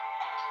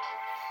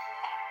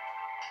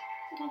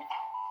Okay.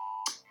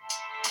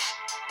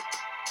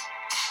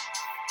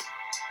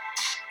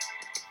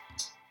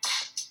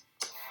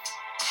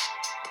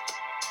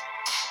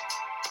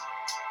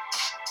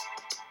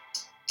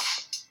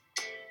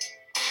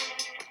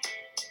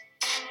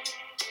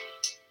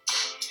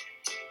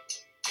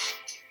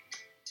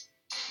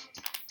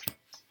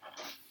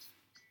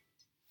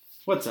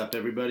 What's up,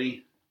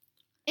 everybody?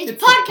 It's the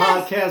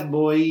podcast. Podcast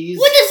Boys.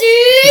 What is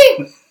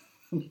he?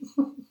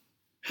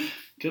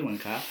 Good one,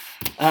 Kyle.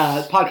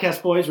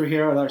 Podcast Boys, we're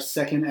here with our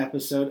second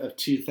episode of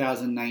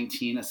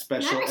 2019, a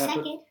special Not our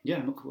second.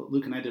 Yeah,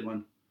 Luke and I did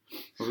one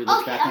where we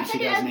looked back on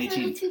second episode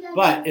 2018. of 2019.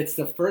 But it's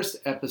the first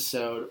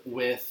episode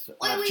with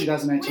Wait,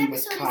 2019 what with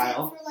episode is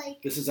Kyle. that for,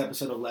 like... This is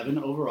episode 11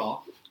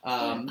 overall.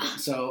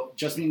 So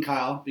just me and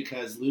Kyle,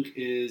 because Luke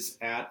is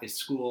at a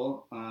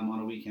school on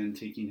a weekend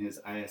taking his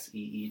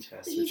ISEE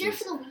test. He's here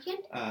for the weekend?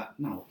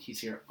 No, he's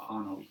here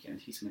on a weekend.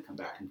 He's going to come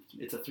back. And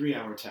it's a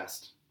 3-hour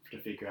test to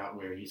figure out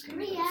where he's going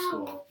to go to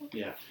school.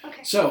 Yeah.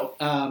 Okay. So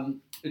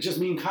it's just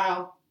me and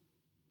Kyle.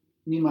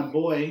 Me and my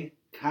boy,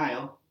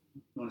 Kyle.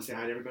 You want to say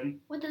hi to everybody?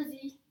 What does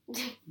he?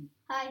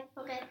 Hi.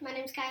 Okay, my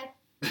name's Kyle.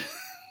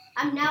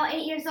 I'm now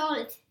 8 years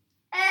old.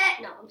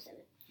 No, I'm 7.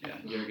 Yeah,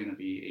 you're going to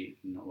be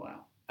 8 in a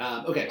while.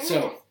 Okay,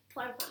 so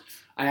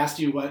I asked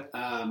you what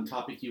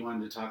topic you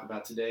wanted to talk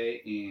about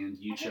today, and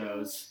you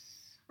chose...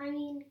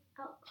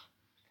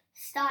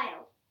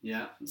 Style.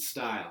 Yeah,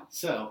 style.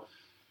 So,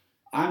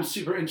 I'm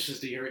super interested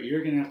to hear what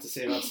you're going to have to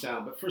say about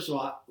style. But first of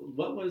all,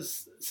 what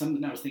was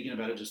something I was thinking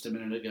about it just a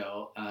minute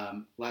ago?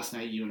 Last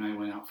night, you and I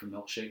went out for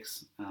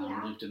milkshakes.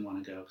 Yeah. Luke didn't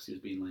want to go because he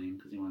was being lame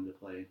because he wanted to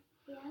play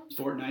Yeah.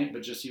 Fortnite.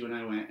 But just you and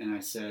I went, and I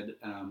said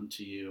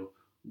to you,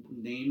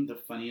 name the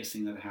funniest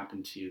thing that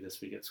happened to you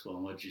this week at school.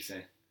 And what did you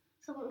say?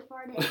 Someone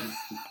farted.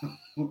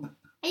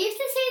 I used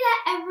to say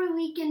that every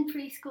week in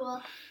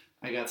preschool.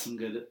 I got some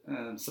good,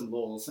 some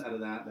lulls out of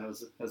that. That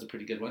was a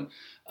pretty good one.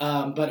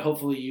 But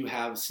hopefully you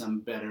have some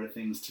better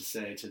things to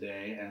say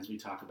today as we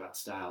talk about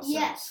style. So,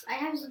 yes, I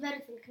have some better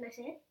things. Can I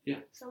say it? Yeah.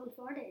 Someone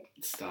farted.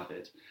 Stop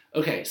it.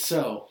 Okay,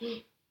 so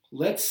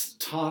let's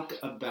talk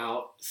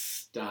about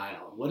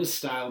style. What does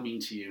style mean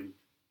to you?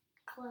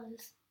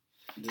 Clothes.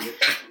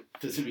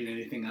 Does it mean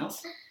anything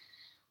else?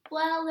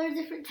 Well, there's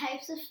different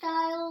types of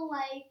style.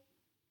 Like,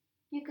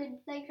 you could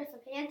like dress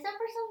a pants up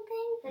or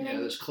something. And Yeah,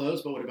 then, there's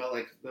clothes, but what about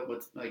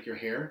what's like your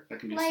hair? That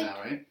can be Like- style,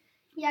 right?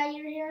 yeah,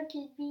 your hair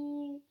could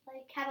be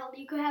like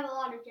you could have a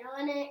lot of gel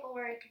in it,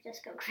 or it could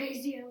just go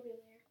crazy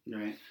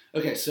everywhere. Right.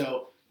 Okay,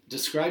 so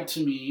describe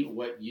to me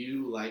what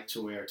you like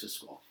to wear to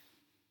school.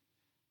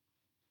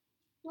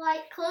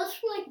 Like clothes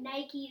from like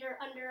Nike or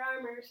Under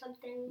Armour or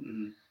something,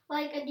 Mm-hmm.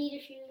 like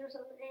Adidas shoes or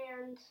something,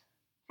 and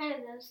kind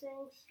of those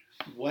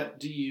things.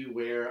 What do you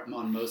wear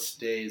on most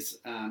days,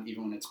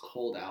 even when it's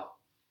cold out,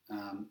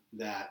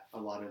 that a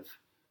lot of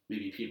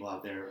maybe people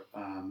out there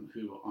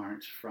who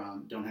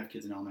don't have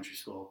kids in elementary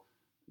school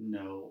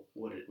know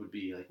what it would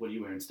be? Like, what do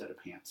you wear instead of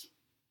pants?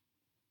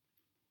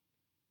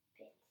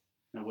 Pants.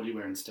 Now, what do you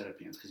wear instead of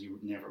pants? Because you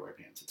never wear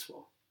pants at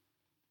school.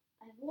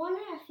 I've worn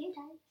it a few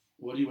times.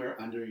 What do you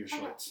wear under your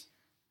shorts?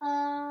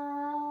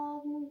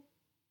 Um,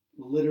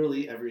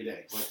 Literally every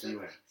day. What do you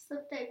wear?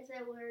 Sometimes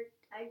I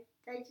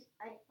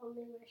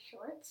only wear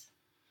shorts.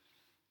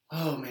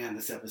 Oh man,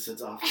 this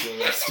episode's off to a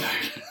rough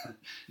start.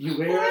 you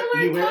Or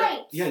I wear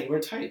tights. Yeah, you wear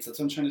tights. That's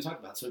what I'm trying to talk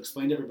about. So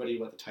explain to everybody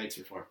what the tights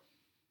are for.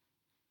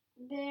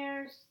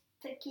 There's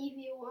to keep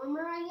you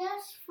warmer, I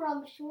guess,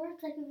 from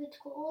shorts, like if it's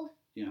cold.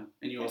 Yeah,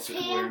 and you The also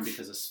can wear them pants.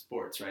 because of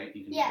sports, right?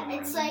 You can Yeah, run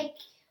it's around in. like,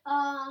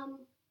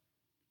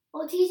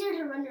 well, it's easier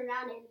to run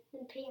around in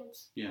than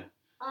pants. Yeah.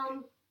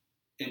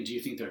 And do you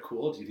think they're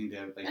cool? Do you think they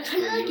have like They're for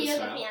kind of like you as yoga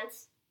style?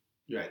 pants.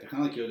 You're right. They're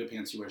kind of like yoga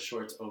pants. You wear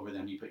shorts over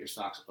them. You put your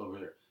socks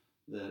over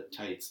the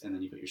tights, and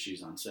then you put your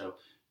shoes on. So,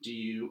 do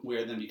you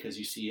wear them because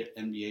you see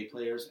NBA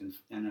players and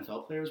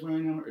NFL players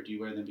wearing them, or do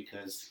you wear them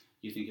because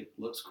you think it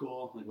looks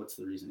cool? Like, what's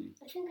the reasoning?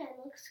 I think it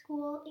looks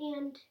cool,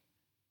 and,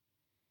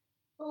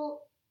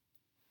 well,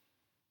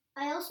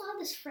 I also have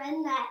this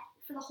friend that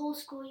for the whole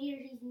school year,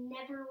 he's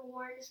never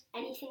worn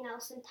anything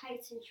else than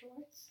tights and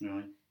shorts.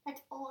 Really?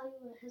 That's all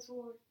he has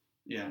worn.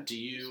 Yeah. Do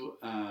you?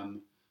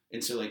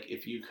 And so, like,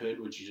 if you could,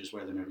 would you just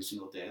wear them every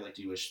single day? Like,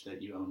 do you wish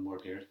that you owned more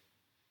pairs?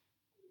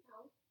 No.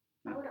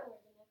 No. I wouldn't wear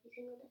them every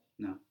single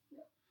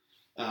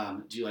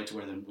day. Do you like to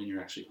wear them when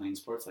you're actually playing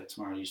sports? Like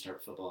tomorrow, you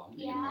start football.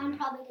 Yeah, I'm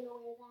probably going to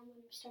wear them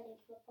when I'm starting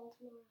football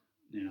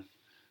tomorrow.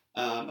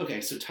 Yeah. Okay,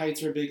 so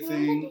tights are a big Remember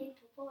the thing. day in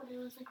football when it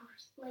was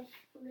like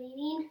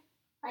raining,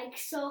 like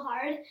so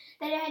hard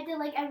that I had to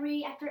like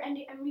after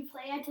every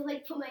play I had to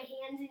like put my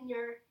hands in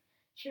your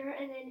shirt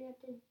and then you have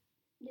to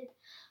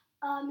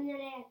and then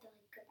I had to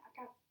like go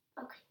back up.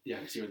 Okay. Yeah,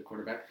 because you were the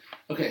quarterback.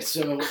 Okay,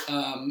 so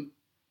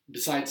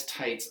besides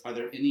tights, are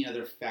there any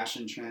other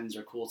fashion trends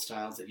or cool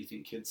styles that you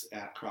think kids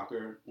at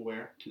Crocker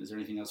wear? Is there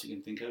anything else you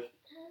can think of?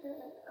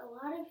 A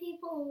lot of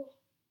people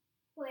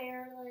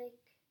wear like,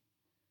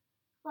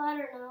 well, I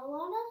don't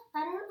know,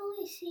 I don't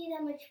really see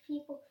that much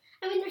people.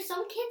 I mean, there's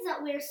some kids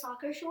that wear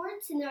soccer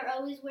shorts and they're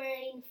always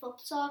wearing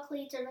futsal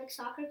cleats or like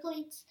soccer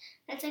cleats.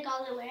 That's like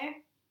all they wear.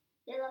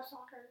 They love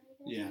soccer.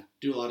 I guess. Yeah.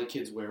 Do a lot of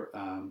kids wear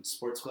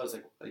sports clothes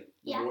like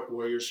Yeah.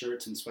 warrior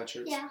shirts and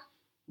sweatshirts? Yeah.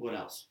 What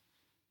else?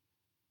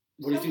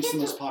 What do you Some think is the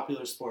kids most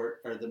popular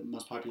sport or the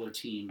most popular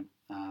team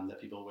that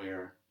people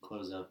wear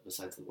clothes of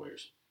besides the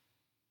Warriors?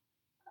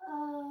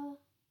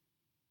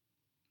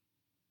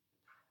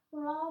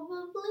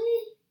 Probably.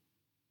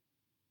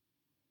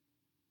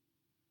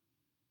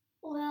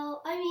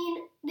 Well, I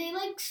mean, they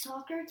like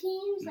soccer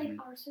teams, like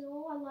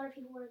Arsenal. A lot of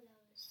people wear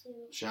those too.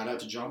 Shout out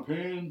to John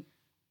Payne.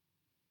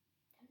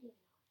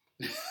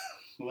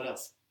 What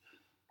else?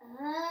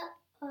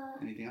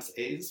 Anything else?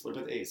 A's? What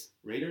about the A's?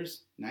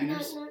 Raiders?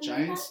 Niners?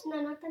 Giants?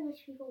 Not that much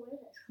people wear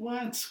this.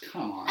 What?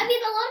 Come on. I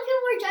mean, a lot of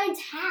people wear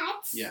Giants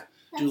hats. Yeah.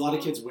 That's Do a lot of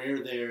all. kids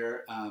wear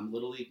their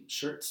Little League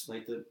shirts,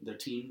 like their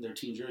team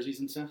jerseys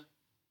and stuff?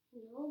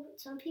 No, but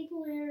some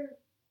people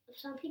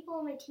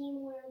on my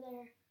team wear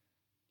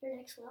their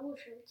next level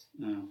shirts.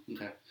 Oh,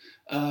 okay.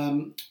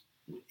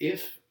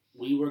 If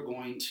we were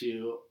going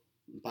to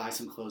buy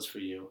some clothes for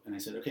you, and I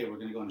said, okay, we're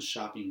going to go on a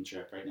shopping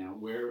trip right now,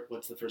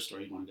 what's the first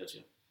store you want to go to?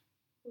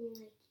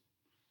 Nike.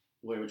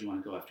 Where would you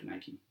want to go after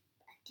Nike?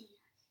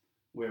 Adidas.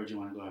 Where would you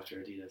want to go after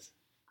Adidas?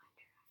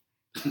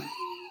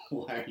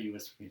 Why are you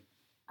whispering?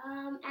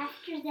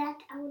 After that,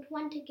 I would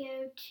want to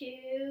go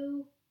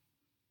to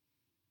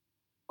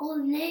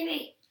Old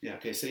Navy. Yeah,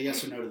 okay, say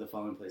yes or no to the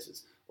following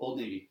places. Old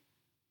Navy.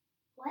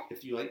 What?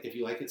 If you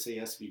like it, say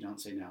yes. If you don't,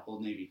 say no.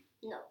 Old Navy.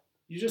 No.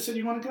 You just said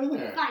you want to go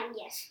there. Fine,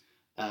 yes.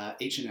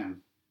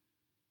 H&M.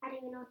 I don't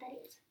even know what that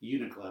is.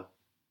 Uniqlo.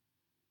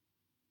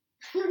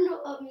 I don't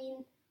know. I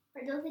mean,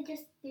 or don't they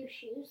just do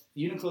shoes?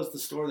 Uniqlo's the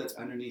store that's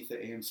underneath the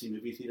AMC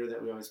movie theater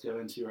that we always go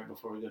into right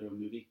before we go to a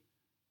movie.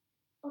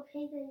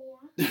 Okay, then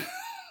yeah.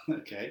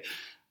 Okay.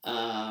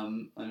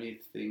 Let me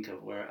think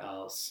of where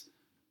else.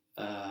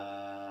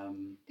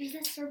 Is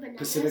that Sir Bananas?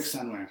 Pacific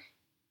Sunwear.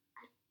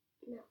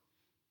 No.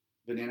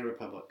 Banana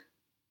Republic.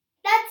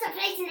 That's the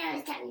place that I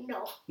was telling you.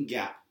 No.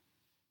 Gap.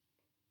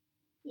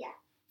 Yeah.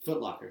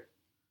 Foot Locker.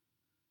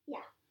 Yeah.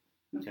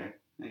 Okay,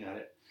 I got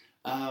it.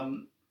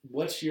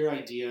 What's your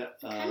idea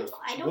of?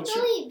 I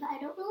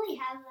don't really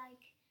have like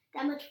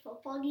that much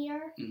football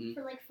gear Mhm.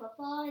 for like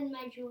football and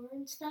my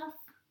Jordan stuff.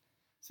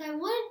 So I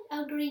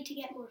would agree to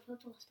get more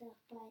football stuff,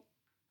 but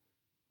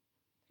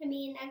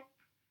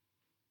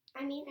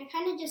I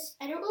kind of just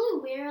I don't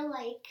really wear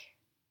like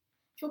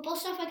football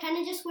stuff. I kind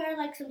of just wear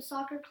like some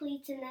soccer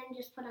cleats and then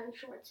just put on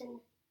shorts and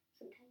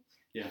sometimes.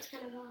 Yeah. That's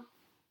kind of all.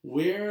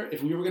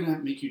 If we were gonna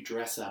make you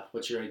dress up,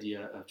 what's your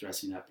idea of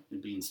dressing up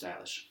and being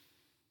stylish?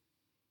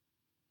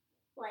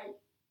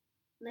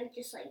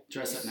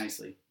 Dress up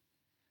nicely.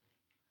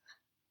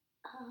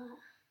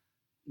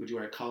 Would you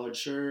wear a collared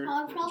shirt?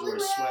 I would Would you probably wear a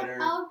sweater?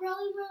 wear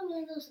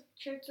one of those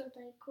shirts with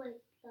like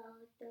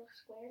the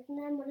squares in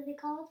them. What are they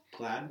called?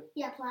 Plaid?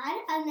 Yeah,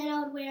 plaid. And then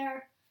I would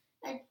wear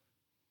a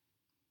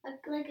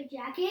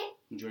jacket.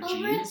 Would you wear Over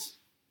jeans?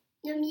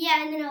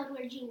 Yeah, and then I would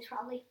wear jeans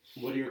probably.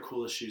 What are your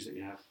coolest shoes that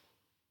you have?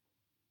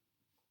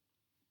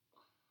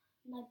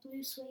 My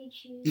blue suede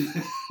shoes.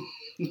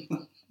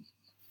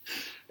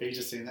 Are you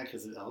just saying that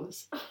because of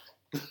Elvis?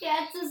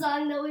 Yeah, it's a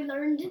song that we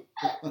learned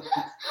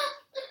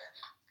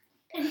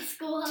in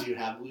school. Do you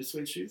have blue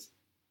suede shoes?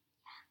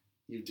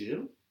 You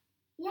do?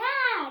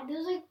 Yeah,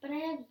 there's like, but I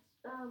have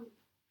Velcro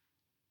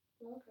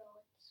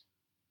ones.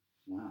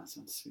 Wow, that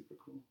sounds super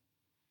cool.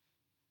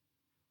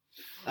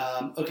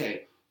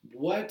 Okay,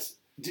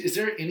 is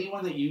there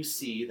anyone that you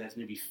see that's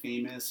maybe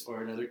famous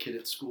or another kid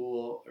at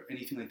school or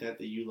anything like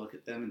that you look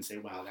at them and say,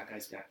 wow,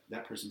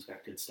 that person's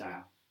got good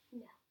style?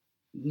 No.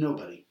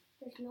 Nobody.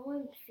 There's no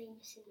one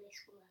famous in my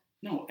school.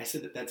 No, I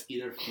said that's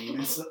either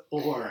famous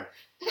or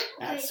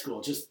at Wait.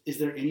 school. Just, is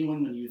there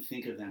anyone when you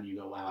think of them, you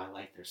go, wow, I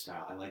like their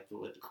style. I like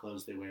the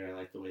clothes they wear. I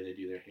like the way they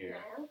do their hair.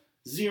 No.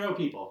 0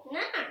 people. Nah.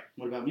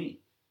 What about me?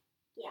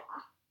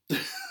 Yeah.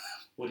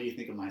 What do you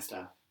think of my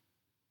style?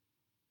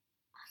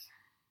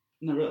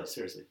 No, really,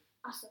 seriously.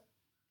 Awesome.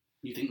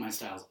 You think my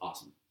style is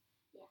awesome?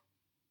 Yeah.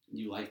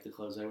 You like the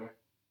clothes I wear?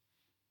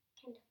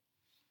 Kind of.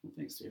 Well,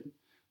 thanks, dude.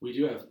 We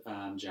do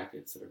have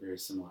jackets that are very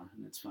similar,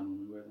 and it's fun when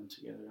we wear them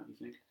together, don't you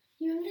think?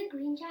 You remember the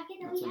green jacket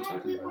that That's we what I'm had?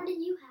 talking about. What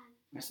did you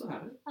have? I still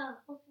have it. Oh,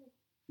 okay.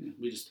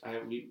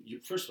 Yeah,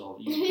 first of all,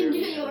 you In New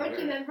barely ever York, wear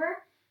it. remember?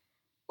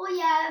 Well,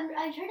 yeah,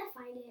 I tried to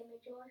find it in my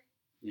drawer.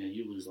 Yeah,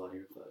 you lose a lot of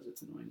your clothes.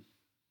 It's annoying.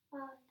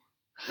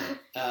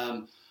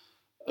 Uh,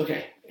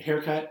 Okay,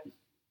 haircut.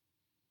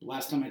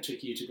 Last time I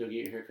took you to go get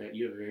your haircut,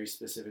 you have a very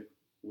specific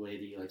way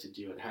that you like to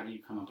do it. How do you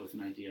come up with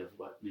an idea of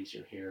what makes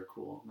your hair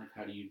cool? Like,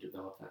 how do you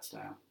develop that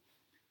style?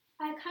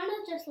 I kind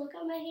of just look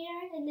at my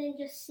hair and then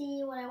just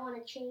see what I want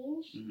to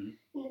change Mm-hmm.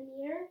 in the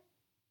mirror.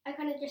 I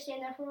kind of just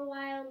stand there for a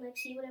while and like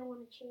see what I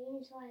want to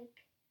change. Like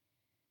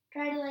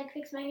try to like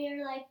fix my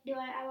hair. Like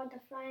I want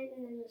the front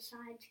and then the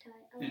sides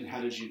cut. And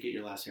how did you get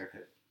your last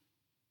haircut?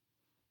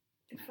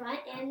 The front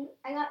and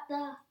I got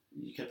the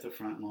You kept the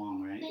front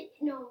long, right?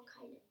 no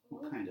kind of.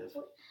 Well, kind of.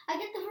 I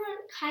get the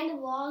front kind of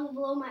long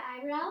below my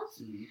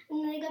eyebrows, Mm-hmm.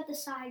 and then I got the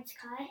sides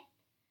cut,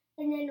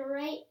 and then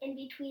right in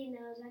between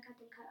those, I got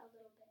them cut a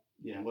little bit.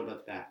 Yeah, what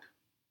about the back?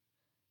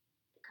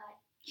 Cut.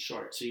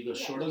 Short. So you go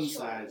Yeah, short on the short,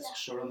 sides, yeah.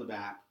 short on the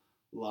back,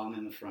 long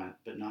in the front,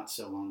 but not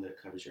so long that it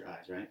covers your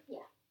eyes, right? Yeah.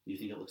 You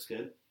think it looks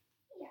good?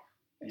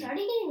 It's Yeah.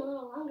 already getting a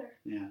little longer.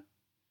 Yeah.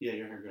 Yeah,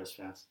 your hair grows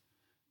fast.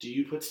 Do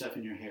you put stuff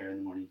in your hair in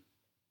the morning?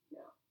 No.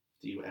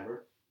 Do you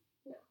ever?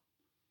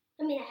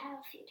 I mean, I have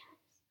a few times.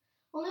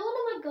 Only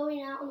when I'm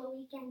going out on the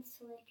weekends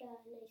to like a nice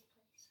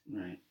place.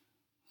 Right.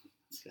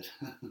 That's good.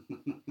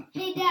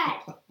 Hey,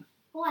 Dad.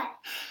 What?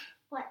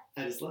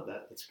 I just love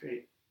that. That's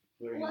great.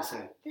 What were you going to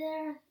say?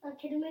 There, a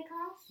kid in my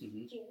class,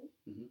 Mhm. June.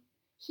 Mhm.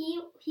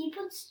 He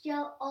puts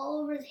gel all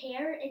over his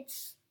hair.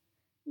 It's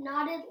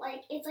knotted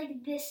it's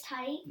like this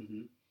tight.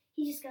 Mm-hmm.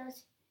 He just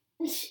goes.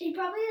 He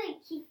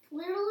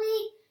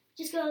literally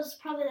just goes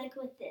probably like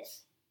with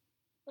this,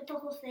 with the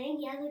whole thing.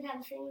 He has like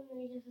have a thing, and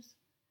then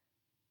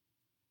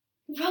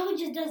he probably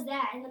just does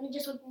that, and then he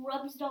just like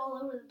rubs it all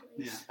over the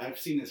place. Yeah, I've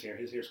seen his hair.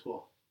 His hair's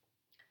cool.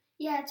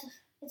 Yeah,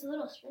 it's a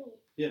little stringy.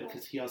 Yeah,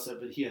 because he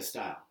has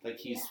style. Like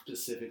he's Yeah.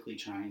 specifically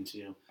trying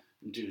to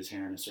do his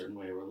hair in a certain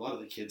way. Where a lot of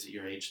the kids at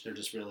your age, they're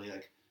just really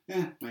like,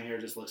 my hair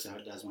just looks how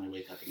it does when I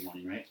wake up in the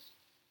morning, right?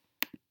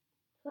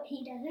 But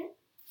he doesn't.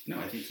 No,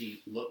 I think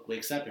he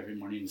wakes up every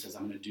morning and says,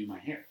 I'm going to do my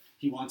hair.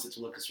 He wants it to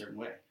look a certain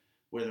way.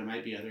 Where there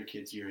might be other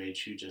kids your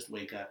age who just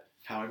wake up,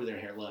 however their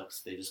hair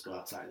looks, they just go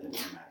outside. It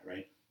doesn't matter,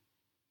 right?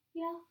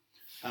 Yeah.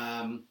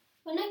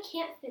 When I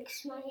can't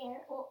fix my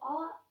hair,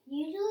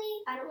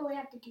 usually I don't really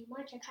have to do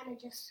much. I kind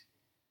of just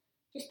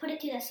put it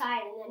to the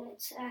side, and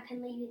then I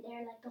can leave it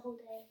there like the whole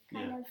day,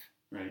 kind of.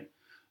 Right.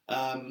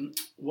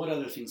 What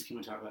other things can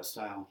we talk about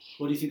style?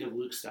 What do you think of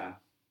Luke's style?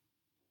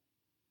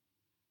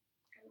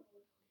 I don't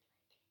really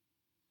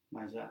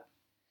Why is that?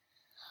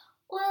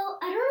 Well,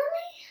 I don't really.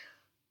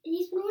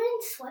 He's been wearing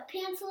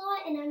sweatpants a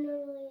lot, and I'm not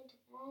really into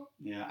that.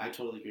 Yeah, I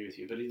totally agree with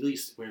you. But at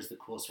least wears the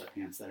cool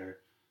sweatpants that are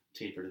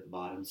tapered at the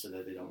bottom so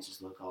that they don't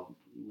just look all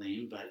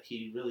lame. But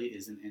he really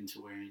isn't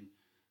into wearing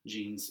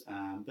jeans.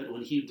 But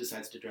when he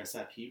decides to dress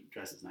up, he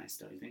dresses nice,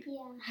 don't you think?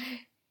 Yeah.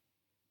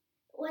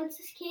 Once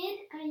this kid,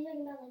 are you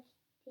talking about like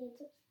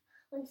dances?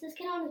 Once this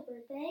kid on his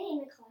birthday in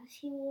the class,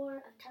 he wore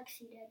a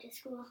tuxedo to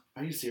school.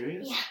 Are you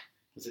serious? Yeah.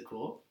 Was it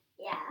cool?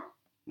 Yeah.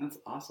 That's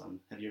awesome.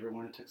 Have you ever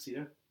worn a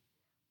tuxedo?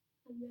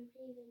 I've never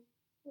even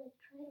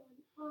tried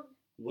one on.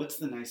 What's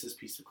the nicest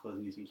piece of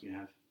clothing you think you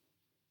have?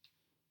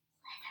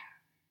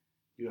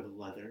 Leather. You have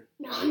leather?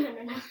 No. I don't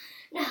even know.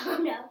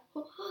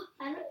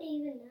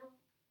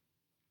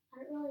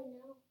 I don't really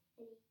know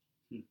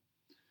any.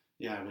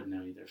 Yeah, I wouldn't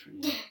know either from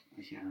you.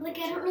 I can't remember.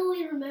 I don't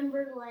really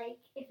remember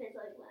if it's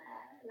like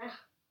that.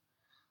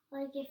 No.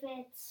 Like if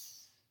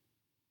it's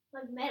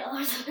like metal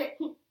or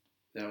something.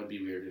 That would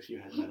be weird if you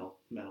had metal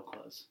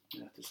clothes,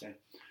 I have to say.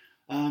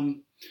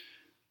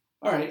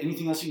 All right,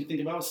 anything else you can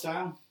think about with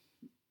style?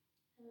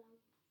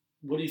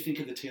 What do you think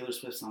of the Taylor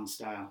Swift song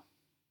Style?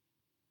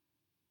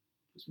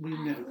 We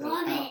never go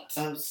out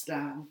of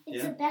style.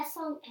 It's the best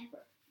song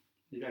ever.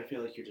 Maybe I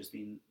feel like you're just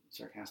being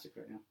sarcastic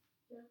right now.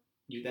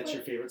 No. That's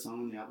your favorite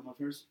song on the album of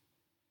hers?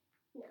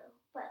 No,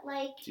 but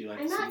Do you like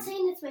I'm to not sing?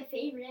 saying it's my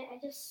favorite. I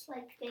just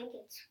think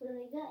it's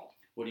really good.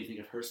 What do you think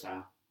of her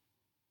style?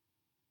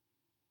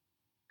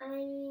 I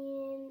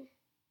mean,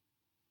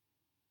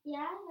 yeah,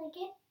 I like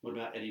it. What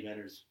about Eddie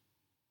Vedder's?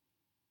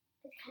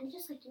 It's kind of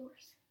just like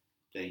yours.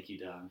 Thank you,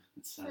 Doug.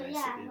 That's so But nice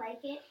yeah, of I you. like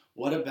it.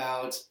 What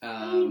about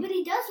but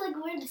he does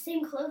wear the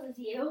same clothes as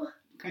you.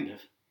 kind of?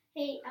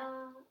 Hey,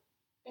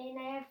 and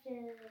I have to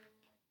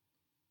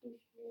do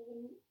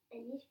something. I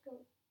need to go.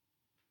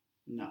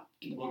 No,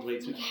 to the we'll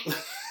wait. bathroom.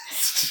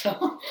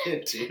 Stop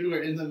it, dude.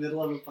 We're in the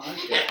middle of a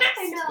podcast.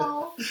 I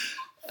know.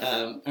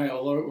 All right,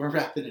 well, we're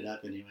wrapping it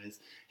up anyways.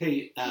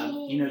 Hey,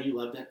 you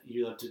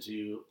love to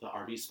do the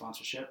Arby's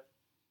sponsorship.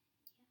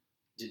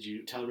 Did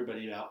you tell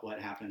everybody about what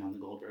happened on the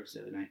Goldbergs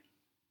the other night?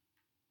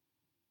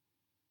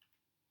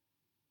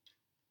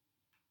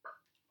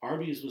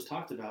 Arby's was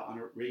talked about on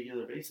a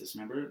regular basis.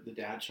 Remember, the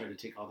dad tried to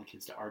take all the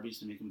kids to Arby's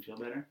to make them feel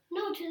better?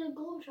 No, to the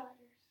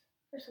Globetrotters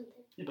or something.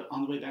 Yeah, but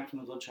on the way back from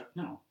the Globetrotters,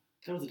 no,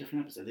 that was a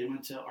different episode. They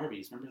went to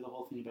Arby's. Remember the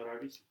whole thing about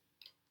Arby's?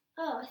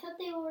 Oh, I thought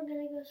they were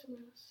going to go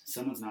somewhere else.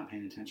 Someone's not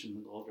paying attention to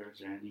the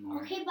Goldbergs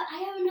anymore. Okay, but I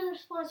have another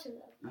sponsor,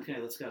 though.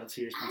 Okay, let's go. Let's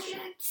hear your sponsorship. I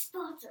got a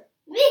sponsor.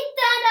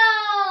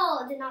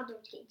 McDonald's! They're not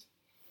those kids.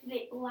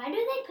 Why do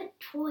they put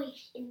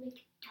toys in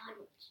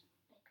McDonald's?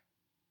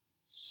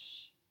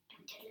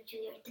 Don't tell it to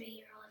your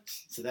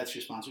 3-year-olds. So that's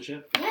your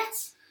sponsorship?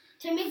 Yes,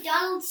 to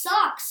McDonald's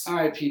socks. All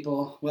right,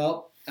 people.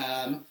 Well,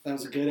 that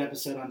was a good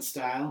episode on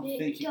style.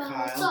 Thank you,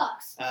 McDonald's Kyle.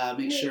 socks.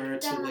 Make sure to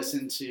McDonald's.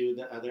 listen to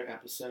the other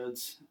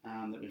episodes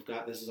that we've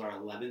got. This is our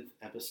 11th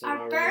episode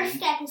Our already.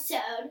 first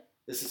episode.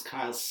 This is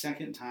Kyle's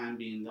second time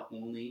being the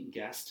only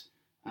guest.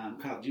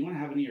 Kyle, do you want to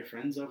have any of your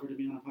friends over to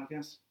be on the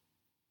podcast?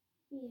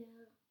 Yeah.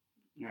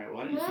 All right,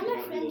 why don't you None think of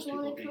my about who those friends people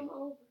want would to be? come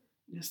over.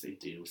 Yes, they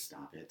do.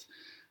 Stop it.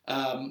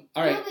 All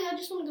right. No, I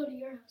just want to go to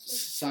your house.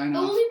 Sign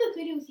I'll off. leave a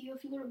video with you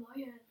if you go to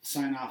my house.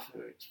 Sign off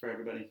for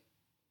everybody.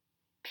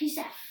 Peace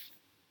out.